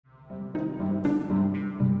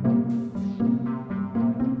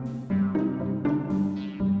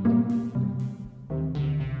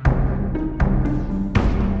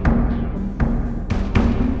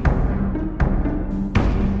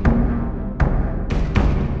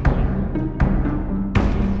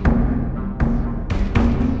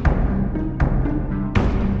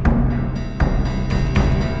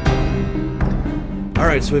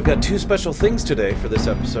Alright, so we've got two special things today for this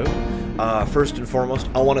episode. First and foremost,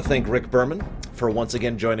 I want to thank Rick Berman for once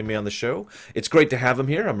again joining me on the show. It's great to have him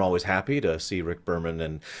here. I'm always happy to see Rick Berman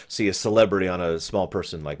and see a celebrity on a small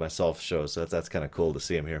person like myself show, so that's kind of cool to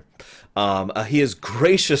see him here. He has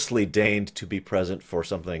graciously deigned to be present for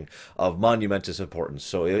something of monumentous importance,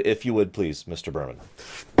 so if you would please, Mr. Berman.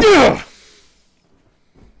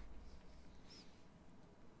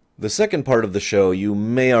 The second part of the show you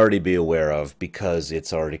may already be aware of because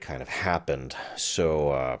it's already kind of happened.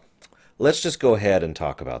 So let's just go ahead and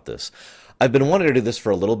talk about this. I've been wanting to do this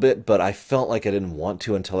for a little bit, but I felt like I didn't want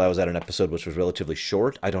to until I was at an episode which was relatively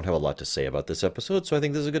short. I don't have a lot to say about this episode, so I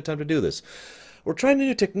think this is a good time to do this. We're trying a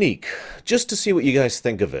new technique, just to see what you guys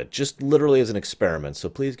think of it, just literally as an experiment, so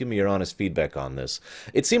please give me your honest feedback on this.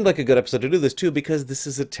 It seemed like a good episode to do this too, because this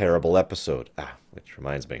is a terrible episode. Which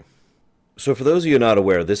reminds me. So for those of you not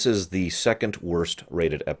aware, this is the second worst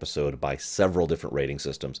rated episode by several different rating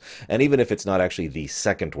systems. And even if it's not actually the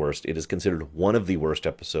second worst, it is considered one of the worst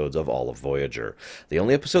episodes of all of Voyager. The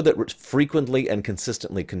only episode that frequently and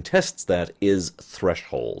consistently contests that is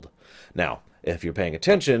Threshold. Now, if you're paying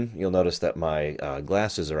attention, you'll notice that my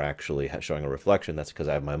glasses are actually showing a reflection. That's because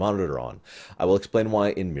I have my monitor on. I will explain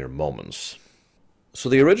why in mere moments. So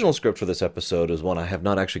the original script for this episode is one I have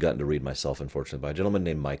not actually gotten to read myself, unfortunately, by a gentleman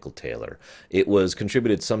named Michael Taylor. It was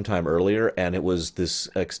contributed sometime earlier, and it was this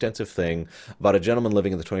extensive thing about a gentleman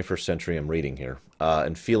living in the 21st century, I'm reading here,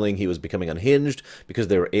 and feeling he was becoming unhinged because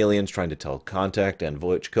there were aliens trying to tell contact, and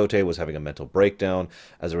Chakotay was having a mental breakdown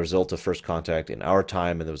as a result of first contact in our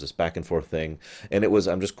time, and there was this back and forth thing. And it was,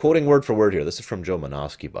 I'm just quoting word for word here, this is from Joe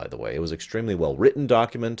Manosky, by the way. It was an extremely well-written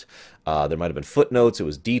document. There might have been footnotes. It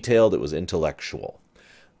was detailed. It was intellectual.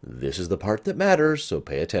 This is the part that matters, so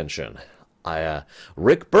pay attention.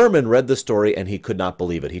 Rick Berman read the story, and he could not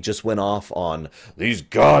believe it. He just went off on, these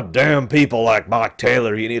goddamn people like Mike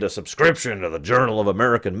Taylor, you need a subscription to the Journal of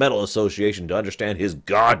American Metal Association to understand his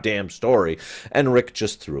goddamn story, and Rick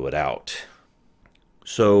just threw it out.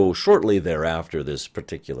 So shortly thereafter, this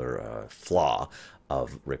particular flaw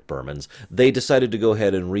of Rick Berman's, they decided to go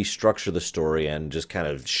ahead and restructure the story and just kind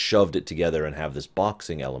of shoved it together and have this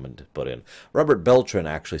boxing element put in. Robert Beltran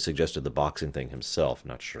actually suggested the boxing thing himself.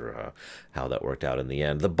 Not sure how that worked out in the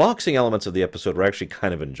end. The boxing elements of the episode were actually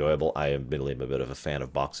kind of enjoyable. I admittedly am a bit of a fan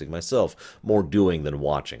of boxing myself. More doing than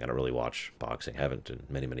watching. I don't really watch boxing. Haven't in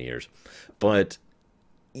many, many years. But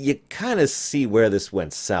you kind of see where this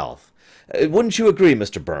went south. Wouldn't you agree,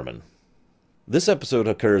 Mr. Berman? This episode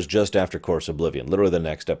occurs just after Course Oblivion, literally the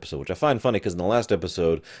next episode, which I find funny because in the last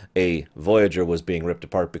episode, a Voyager was being ripped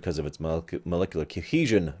apart because of its molecular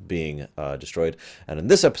cohesion being destroyed, and in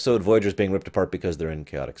this episode, Voyager is being ripped apart because they're in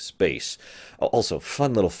chaotic space. Also,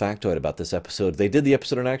 fun little factoid about this episode, they did the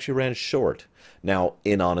episode and actually ran short. Now,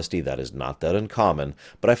 in honesty, that is not that uncommon,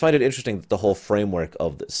 but I find it interesting that the whole framework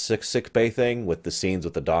of the sick bay thing with the scenes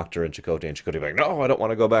with the Doctor and Chakotay being, no, I don't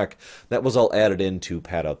want to go back, that was all added in to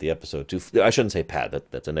pad out the episode. I shouldn't say pad,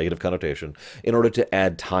 that's a negative connotation, in order to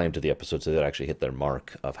add time to the episode so they actually hit their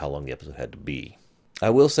mark of how long the episode had to be. I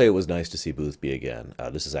will say it was nice to see Boothby again.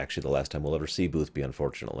 This is actually the last time we'll ever see Boothby,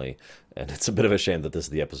 unfortunately, and it's a bit of a shame that this is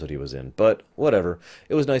the episode he was in, but whatever.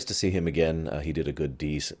 It was nice to see him again. He did a good,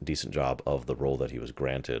 decent job of the role that he was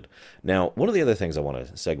granted. Now, one of the other things I want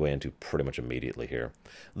to segue into pretty much immediately here.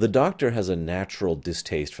 The Doctor has a natural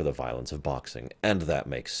distaste for the violence of boxing, and that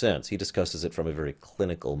makes sense. He discusses it from a very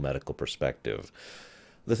clinical medical perspective.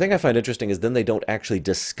 The thing I find interesting is then they don't actually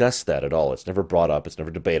discuss that at all. It's never brought up. It's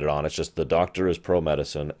never debated on. It's just the Doctor is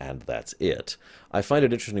pro-medicine, and that's it. I find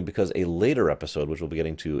it interesting because a later episode, which we'll be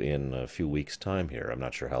getting to in a few weeks' time here, I'm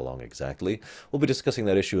not sure how long exactly, we'll be discussing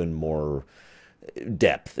that issue in more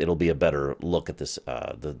depth. It'll be a better look at this,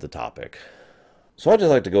 the topic. So I'd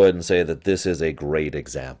just like to go ahead and say that this is a great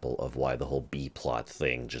example of why the whole B-plot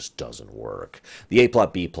thing just doesn't work. The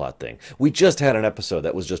A-plot, B-plot thing. We just had an episode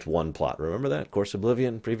that was just one plot. Remember that? Course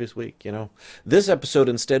Oblivion, previous week, you know? This episode,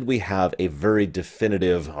 instead, we have a very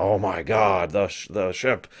definitive, oh my god, the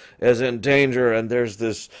ship is in danger, and there's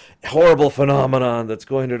this horrible phenomenon that's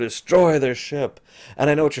going to destroy their ship. And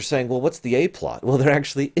I know what you're saying, well, what's the A-plot? Well, there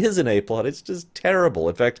actually is an A-plot. It's just terrible.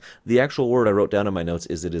 In fact, the actual word I wrote down in my notes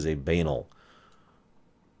is it is a banal.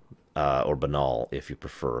 Or banal, if you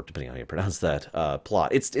prefer, depending on how you pronounce that,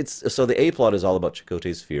 plot. So the A plot is all about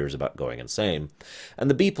Chakotay's fears about going insane, and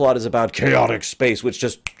the B plot is about chaotic space, which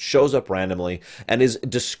just shows up randomly and is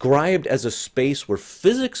described as a space where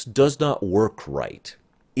physics does not work right.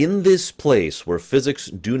 In this place where physics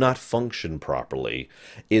do not function properly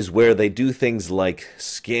is where they do things like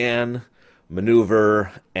scan,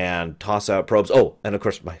 maneuver and toss out probes. Oh, and of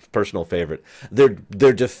course my personal favorite, they're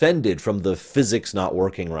defended from the physics not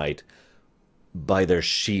working right by their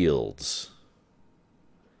shields.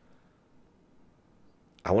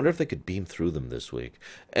 I wonder if they could beam through them this week.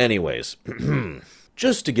 Anyways,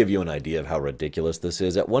 just to give you an idea of how ridiculous this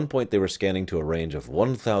is, at one point they were scanning to a range of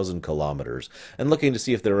 1,000 kilometers and looking to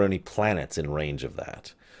see if there are any planets in range of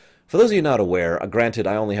that. For those of you not aware, granted,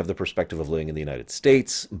 I only have the perspective of living in the United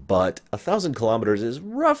States, but 1,000 kilometers is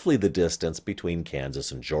roughly the distance between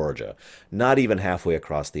Kansas and Georgia, not even halfway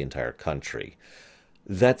across the entire country.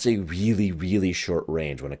 That's a really, really short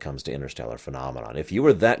range when it comes to interstellar phenomenon. If you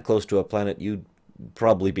were that close to a planet, you'd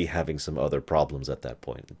probably be having some other problems at that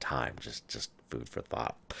point in time. Just food for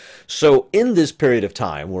thought. So in this period of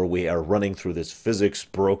time where we are running through this physics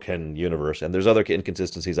broken universe, and there's other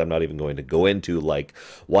inconsistencies I'm not even going to go into, like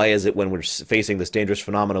why is it when we're facing this dangerous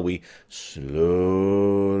phenomena we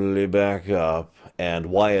slowly back up, and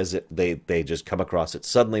why is it they just come across it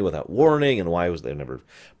suddenly without warning, and why was they never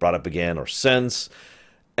brought up again or since.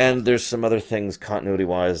 And there's some other things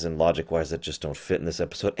continuity-wise and logic-wise that just don't fit in this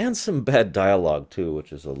episode, and some bad dialogue too,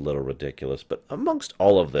 which is a little ridiculous. But amongst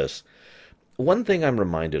all of this, one thing I'm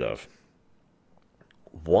reminded of,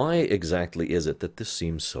 why exactly is it that this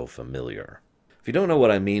seems so familiar? If you don't know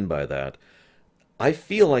what I mean by that, I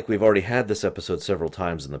feel like we've already had this episode several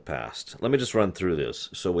times in the past. Let me just run through this.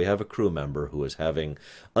 So we have a crew member who is having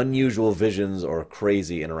unusual visions or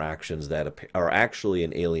crazy interactions that are actually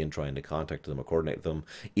an alien trying to contact them or coordinate them,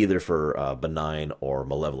 either for benign or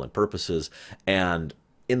malevolent purposes. And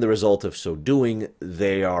in the result of so doing,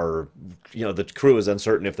 they are, the crew is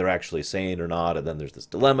uncertain if they're actually sane or not. And then there's this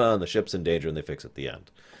dilemma and the ship's in danger and they fix it at the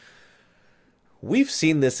end. We've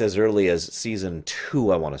seen this as early as season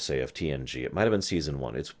 2, I want to say, of TNG. It might have been season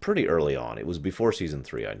 1. It's pretty early on. It was before season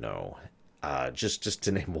 3, I know. Just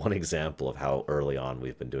to name one example of how early on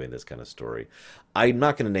we've been doing this kind of story. I'm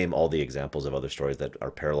not going to name all the examples of other stories that are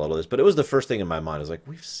parallel to this, but it was the first thing in my mind. I was like,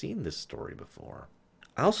 we've seen this story before.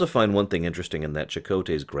 I also find one thing interesting in that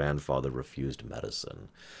Chakotay's grandfather refused medicine.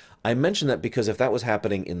 I mention that because if that was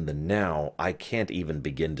happening in the now, I can't even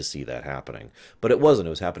begin to see that happening. But it wasn't.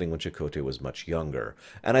 It was happening when Chakotay was much younger.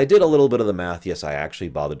 And I did a little bit of the math. Yes, I actually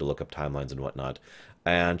bothered to look up timelines and whatnot.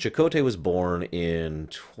 And Chakotay was born in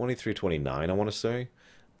 2329, I want to say.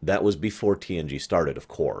 That was before TNG started, of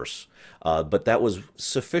course. But that was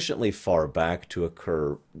sufficiently far back to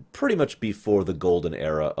occur pretty much before the golden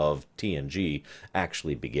era of TNG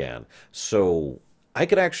actually began. So I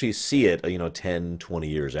could actually see it, 10, 20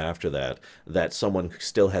 years after that someone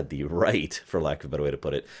still had the right, for lack of a better way to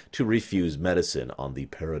put it, to refuse medicine on the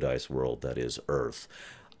paradise world that is Earth.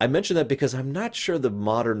 I mention that because I'm not sure the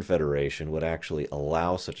modern Federation would actually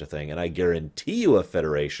allow such a thing, and I guarantee you a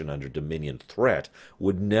Federation under Dominion threat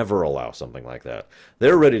would never allow something like that.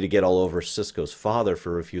 They're ready to get all over Sisko's father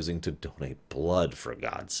for refusing to donate blood, for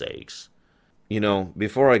God's sakes.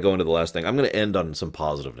 Before I go into the last thing, I'm going to end on some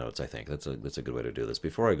positive notes, I think. That's a good way to do this.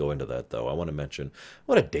 Before I go into that, though, I want to mention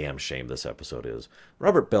what a damn shame this episode is.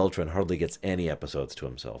 Robert Beltran hardly gets any episodes to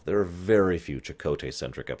himself. There are very few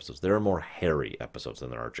Chakotay-centric episodes. There are more Harry episodes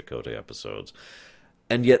than there are Chakotay episodes.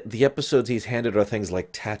 And yet, the episodes he's handed are things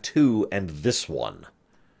like Tattoo and this one.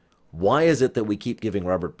 Why is it that we keep giving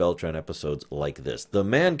Robert Beltran episodes like this? The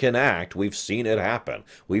man can act. We've seen it happen.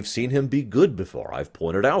 We've seen him be good before. I've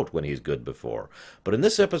pointed out when he's good before. But in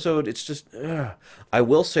this episode, it's just... I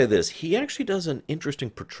will say this. He actually does an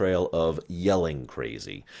interesting portrayal of yelling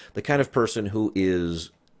crazy. The kind of person who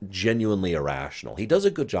is genuinely irrational. He does a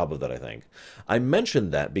good job of that, I think. I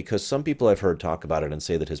mentioned that because some people I've heard talk about it and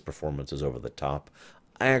say that his performance is over the top.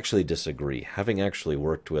 I actually disagree. Having actually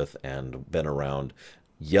worked with and been around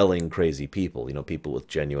yelling crazy people, people with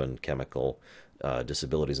genuine chemical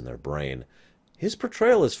disabilities in their brain, his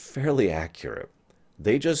portrayal is fairly accurate.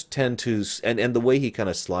 They just tend to, and the way he kind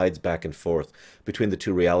of slides back and forth between the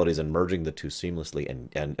two realities and merging the two seamlessly,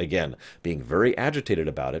 and again, being very agitated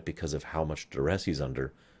about it because of how much duress he's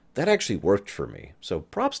under, that actually worked for me. So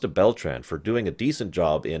props to Beltran for doing a decent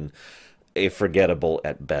job in a forgettable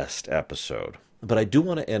at best episode. But I do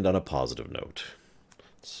want to end on a positive note.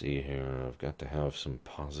 Let's see here. I've got to have some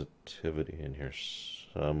positivity in here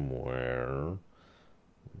somewhere.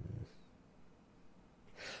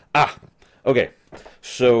 Okay.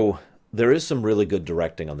 So There is some really good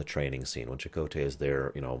directing on the training scene when Chakotay is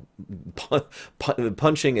there,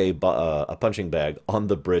 punching a punching bag on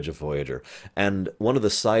the bridge of Voyager, and one of the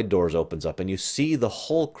side doors opens up, and you see the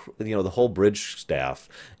whole, the whole bridge staff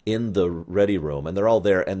in the ready room, and they're all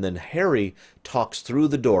there, and then Harry talks through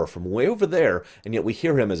the door from way over there, and yet we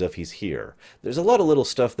hear him as if he's here. There's a lot of little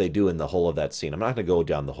stuff they do in the whole of that scene. I'm not going to go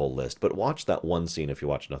down the whole list, but watch that one scene if you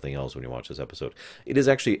watch nothing else when you watch this episode. It is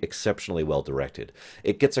actually exceptionally well directed.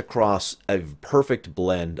 It gets across a perfect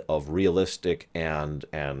blend of realistic and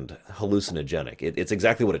hallucinogenic. It's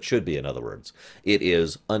exactly what it should be, in other words. It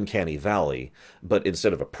is Uncanny Valley, but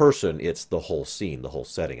instead of a person, it's the whole scene, the whole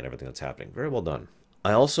setting, and everything that's happening. Very well done.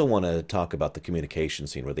 I also want to talk about the communication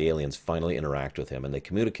scene where the aliens finally interact with him and they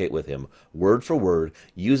communicate with him word for word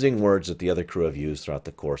using words that the other crew have used throughout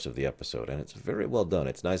the course of the episode. And it's very well done.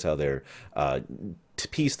 It's nice how they're to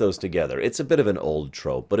piece those together. It's a bit of an old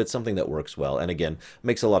trope, but it's something that works well. And again,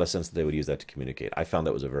 makes a lot of sense that they would use that to communicate. I found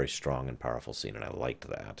that was a very strong and powerful scene, and I liked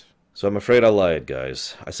that. So I'm afraid I lied,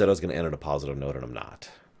 guys. I said I was going to end on a positive note, and I'm not.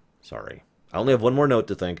 Sorry. I only have one more note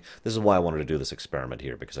to think. This is why I wanted to do this experiment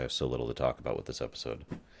here, because I have so little to talk about with this episode.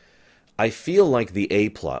 I feel like the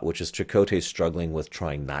A-plot, which is Chakotay struggling with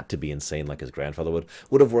trying not to be insane like his grandfather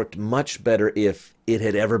would have worked much better if it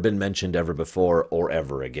had ever been mentioned ever before or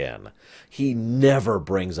ever again. He never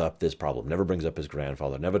brings up this problem, never brings up his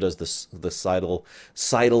grandfather, never does the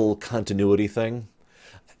sidle continuity thing.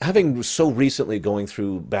 Having so recently going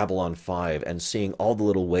through Babylon 5 and seeing all the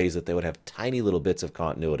little ways that they would have tiny little bits of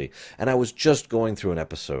continuity, and I was just going through an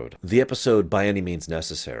episode, the episode By Any Means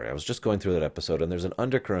Necessary. I was just going through that episode, and there's an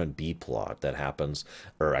undercurrent B plot that happens,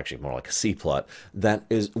 or actually more like a C plot,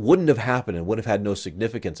 that wouldn't have happened and would have had no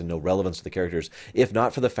significance and no relevance to the characters if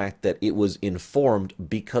not for the fact that it was informed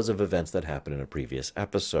because of events that happened in a previous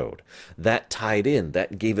episode. That tied in,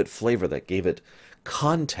 that gave it flavor, that gave it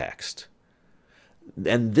context.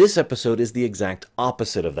 And this episode is the exact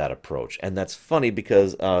opposite of that approach. And that's funny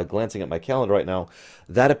because, glancing at my calendar right now,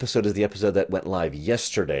 that episode is the episode that went live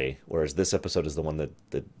yesterday, whereas this episode is the one that...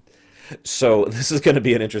 So this is going to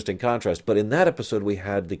be an interesting contrast. But in that episode, we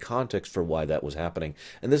had the context for why that was happening.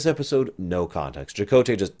 In this episode, no context.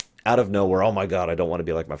 Chakotay just... out of nowhere, oh my god, I don't want to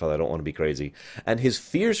be like my father, I don't want to be crazy. And his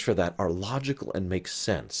fears for that are logical and make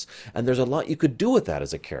sense. And there's a lot you could do with that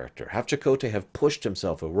as a character. Have Chakotay have pushed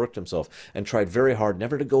himself, have worked himself, and tried very hard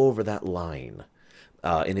never to go over that line.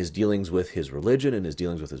 In his dealings with his religion, in his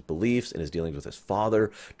dealings with his beliefs, in his dealings with his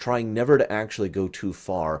father, trying never to actually go too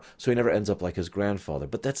far, so he never ends up like his grandfather.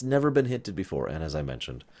 But that's never been hinted before, and as I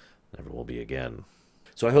mentioned, never will be again.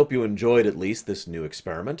 So I hope you enjoyed at least this new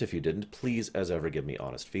experiment. If you didn't, please, as ever, give me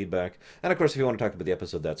honest feedback. And of course, if you want to talk about the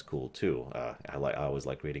episode, that's cool too. I always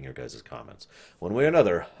like reading your guys' comments. One way or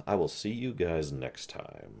another, I will see you guys next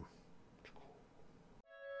time.